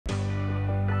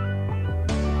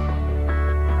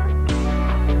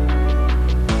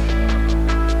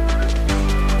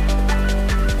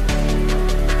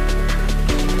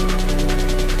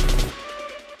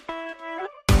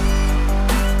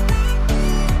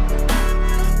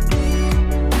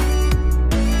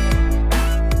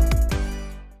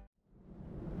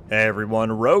Hey everyone,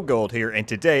 RogueGold here, and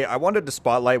today I wanted to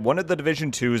spotlight one of the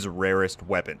Division 2's rarest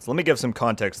weapons. Let me give some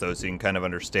context though so you can kind of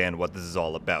understand what this is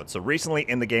all about. So recently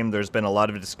in the game there's been a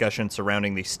lot of discussion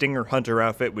surrounding the Stinger Hunter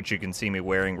outfit, which you can see me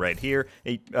wearing right here.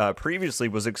 It previously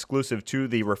was exclusive to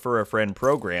the Refer a Friend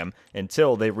program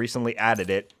until they recently added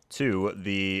it to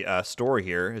the store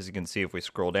here. As you can see if we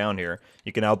scroll down here,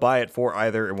 you can now buy it for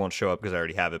either, it won't show up because I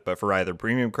already have it, but for either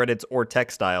premium credits or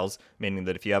textiles, meaning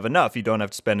that if you have enough, you don't have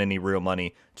to spend any real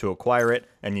money to acquire it,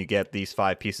 and you get these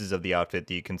 5 pieces of the outfit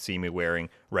that you can see me wearing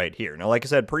right here. Now, like I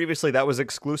said previously, that was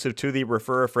exclusive to the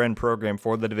Refer a Friend program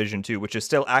for the Division 2, which is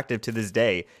still active to this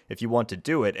day if you want to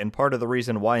do it, and part of the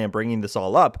reason why I'm bringing this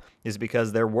all up is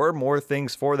because there were more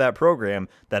things for that program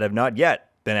that have not yet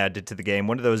been added to the game,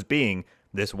 one of those being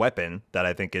this weapon that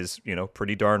I think is,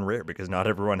 pretty darn rare because not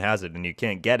everyone has it and you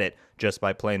can't get it just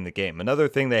by playing the game. Another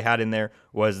thing they had in there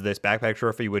was this backpack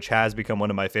trophy, which has become one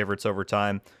of my favorites over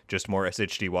time, just more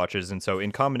SHD watches. And so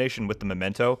in combination with the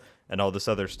memento and all this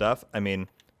other stuff, I mean,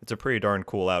 it's a pretty darn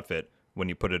cool outfit when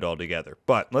you put it all together.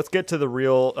 But let's get to the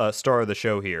real star of the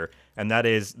show here, and that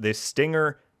is this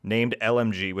Stinger named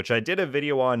LMG, which I did a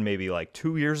video on maybe like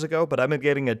 2 years ago, but I've been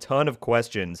getting a ton of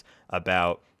questions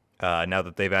about now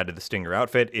that they've added the Stinger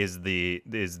outfit. Is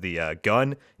the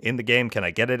gun in the game? Can I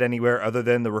get it anywhere other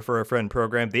than the Refer a Friend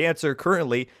program? The answer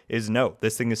currently is no.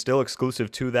 This thing is still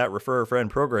exclusive to that Refer a Friend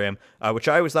program, which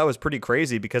I always thought was pretty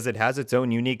crazy because it has its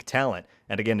own unique talent.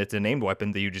 And again, it's a named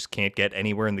weapon that you just can't get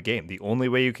anywhere in the game. The only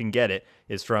way you can get it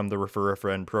is from the Refer a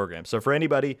Friend program. So for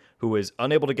anybody who is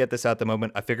unable to get this at the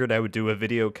moment, I figured I would do a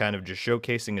video kind of just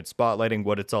showcasing and spotlighting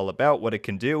what it's all about, what it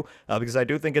can do, because I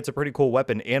do think it's a pretty cool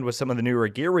weapon, and with some of the newer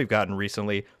gear we've gotten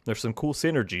recently, there's some cool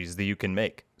synergies that you can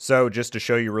make. So just to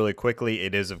show you really quickly,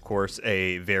 it is of course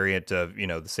a variant of,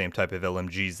 the same type of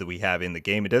LMGs that we have in the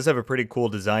game. It does have a pretty cool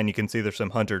design. You can see there's some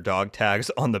hunter dog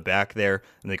tags on the back there.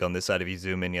 I think on this side, if you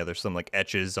zoom in, yeah, there's some like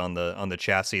etches on the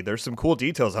chassis. There's some cool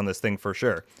details on this thing for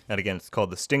sure. And again, it's called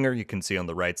the Stinger. You can see on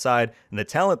the right side. And the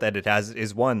talent that it has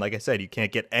is one, like I said, you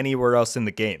can't get anywhere else in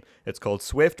the game. It's called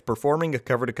Swift. Performing a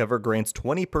cover-to-cover grants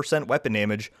 20% weapon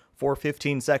damage for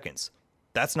 15 seconds.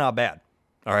 That's not bad.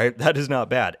 All right, that is not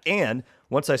bad. And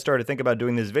once I started thinking about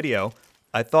doing this video,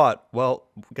 I thought, well,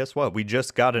 guess what? We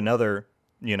just got another,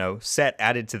 set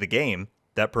added to the game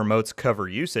that promotes cover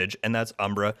usage, and that's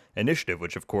Umbra Initiative,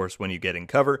 which of course, when you get in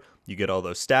cover, you get all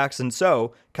those stacks. And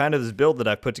so kind of this build that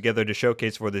I've put together to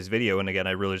showcase for this video, and again,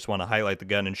 I really just want to highlight the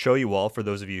gun and show you all, for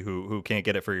those of you who can't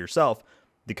get it for yourself,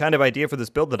 the kind of idea for this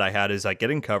build that I had is I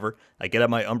get in cover, I get out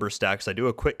my Umbra stacks, I do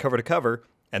a quick cover to cover,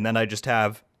 and then I just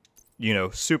have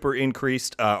super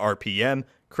increased RPM,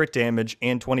 crit damage,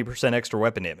 and 20% extra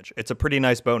weapon damage. It's a pretty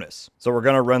nice bonus. So we're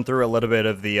going to run through a little bit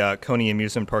of the Coney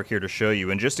Amusement Park here to show you.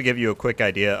 And just to give you a quick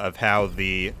idea of how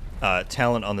the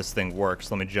talent on this thing works,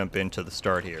 let me jump into the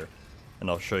start here. And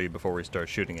I'll show you before we start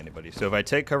shooting anybody. So if I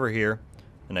take cover here,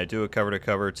 and I do a cover to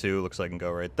cover too, looks like I can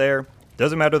go right there.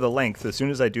 Doesn't matter the length. As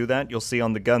soon as I do that, you'll see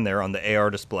on the gun there on the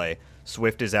AR display,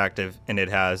 Swift is active, and it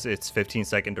has its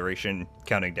 15-second duration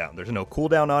counting down. There's no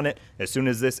cooldown on it. As soon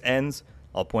as this ends,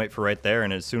 I'll point for right there,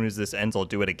 and as soon as this ends, I'll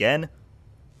do it again.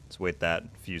 Let's wait that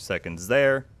few seconds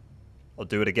there. I'll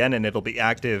do it again, and it'll be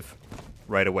active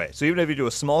right away. So even if you do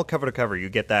a small cover-to-cover, you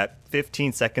get that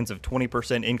 15 seconds of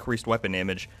 20% increased weapon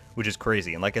damage, which is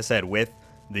crazy. And like I said, with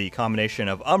the combination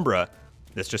of Umbra,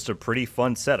 it's just a pretty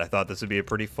fun set. I thought this would be a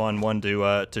pretty fun one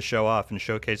to show off and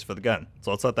showcase for the gun.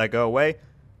 So let's let that go away.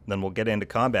 Then we'll get into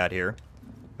combat here.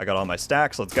 I got all my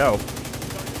stacks. Let's go.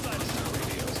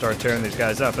 Start tearing these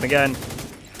guys up. And again,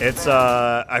 it's,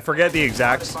 I forget the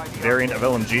exact variant of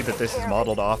LMG that this is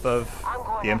modeled off of.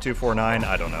 The M249,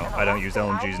 I don't know. I don't use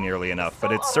LMGs nearly enough,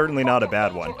 but it's certainly not a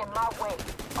bad one.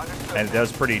 And it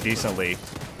does pretty decently,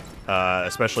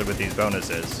 especially with these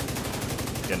bonuses.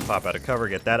 Again, pop out of cover,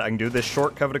 get that. I can do this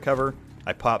short cover to cover.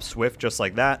 I pop Swift just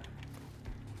like that.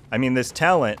 I mean, this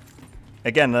talent,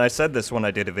 again, and I said this when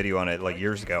I did a video on it like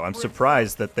years ago, I'm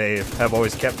surprised that they have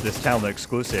always kept this talent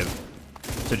exclusive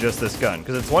to just this gun.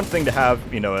 Because it's one thing to have,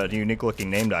 a unique looking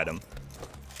named item.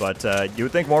 But you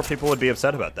would think more people would be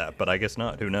upset about that, but I guess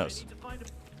not. Who knows?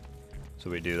 So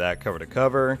we do that cover to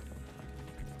cover.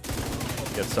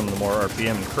 Get some of the more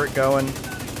RPM and crit going.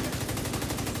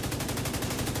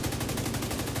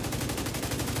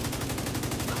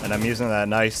 And I'm using that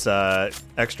nice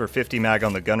extra 50 mag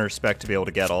on the gunner spec to be able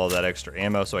to get all of that extra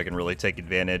ammo so I can really take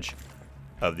advantage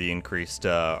of the increased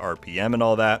RPM and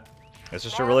all that. It's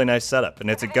just a really nice setup, and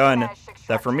it's a gun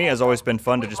that for me has always been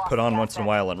fun to just put on once in a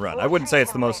while and run. I wouldn't say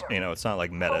it's the most, it's not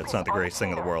like meta, it's not the greatest thing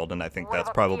in the world, and I think that's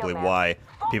probably why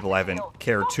people haven't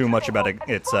cared too much about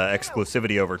its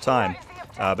exclusivity over time.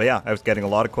 But yeah, I was getting a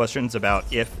lot of questions about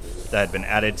if that had been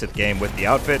added to the game with the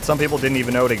outfit. Some people didn't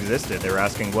even know it existed. They were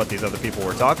asking what these other people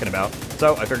were talking about.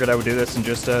 So I figured I would do this and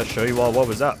just show you all what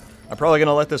was up. I'm probably going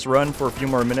to let this run for a few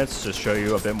more minutes to show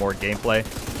you a bit more gameplay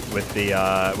with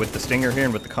the Stinger here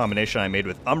and with the combination I made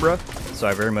with Umbra. So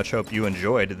I very much hope you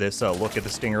enjoyed this look at the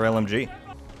Stinger LMG.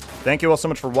 Thank you all so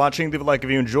much for watching. Leave a like if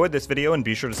you enjoyed this video, and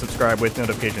be sure to subscrib with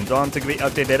notifications on to be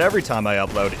updated every time I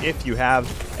upload. If you have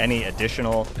any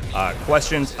additional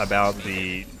questions about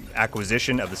the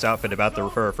acquisition of this outfit, about the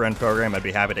Refer a Friend program, I'd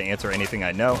be happy to answer anything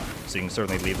I know, so you can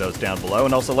certainly leave those down below.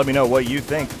 And also let me know what you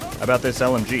think about this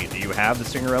LMG. Do you have the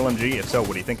Stinger LMG? If so,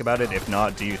 what do you think about it? If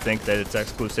not, do you think that its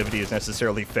exclusivity is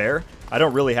necessarily fair? I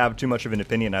don't really have too much of an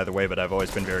opinion either way, but I've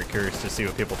always been very curious to see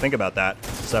what people think about that.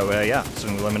 So yeah,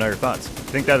 certainly let me know your thoughts.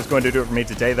 I think that is going to do it for me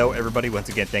today, though. Everybody, once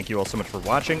again, thank you all so much for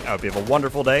watching. I hope you have a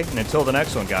wonderful day, and until the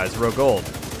next one, guys,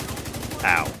 RogueGold.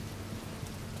 Ow.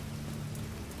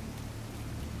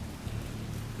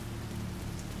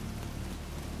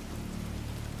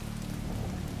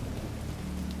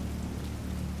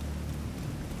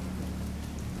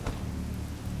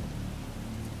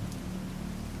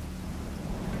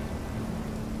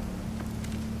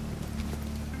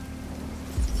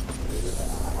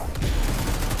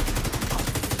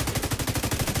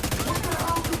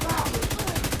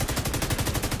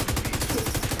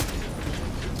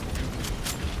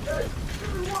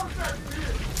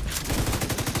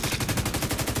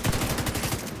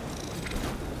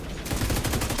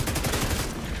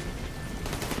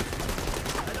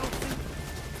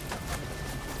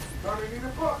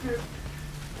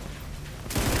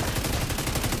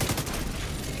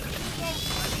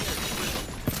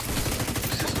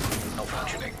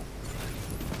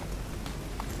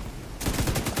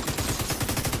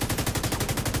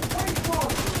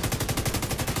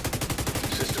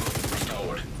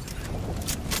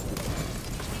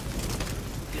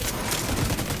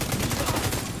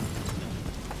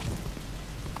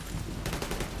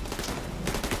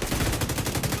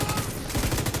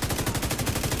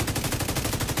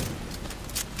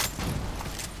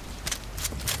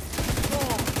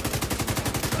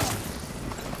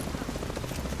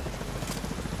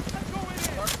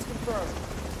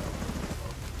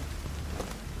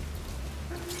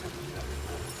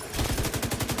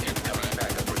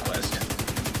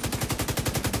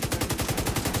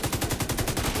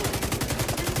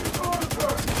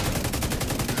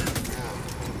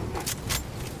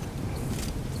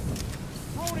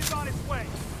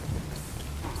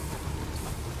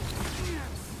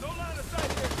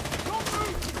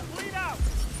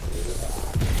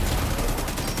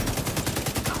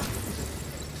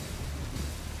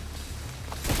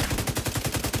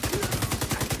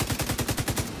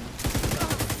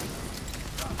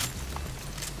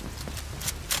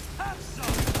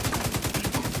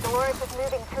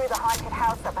 Moving through the haunted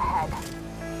house up ahead.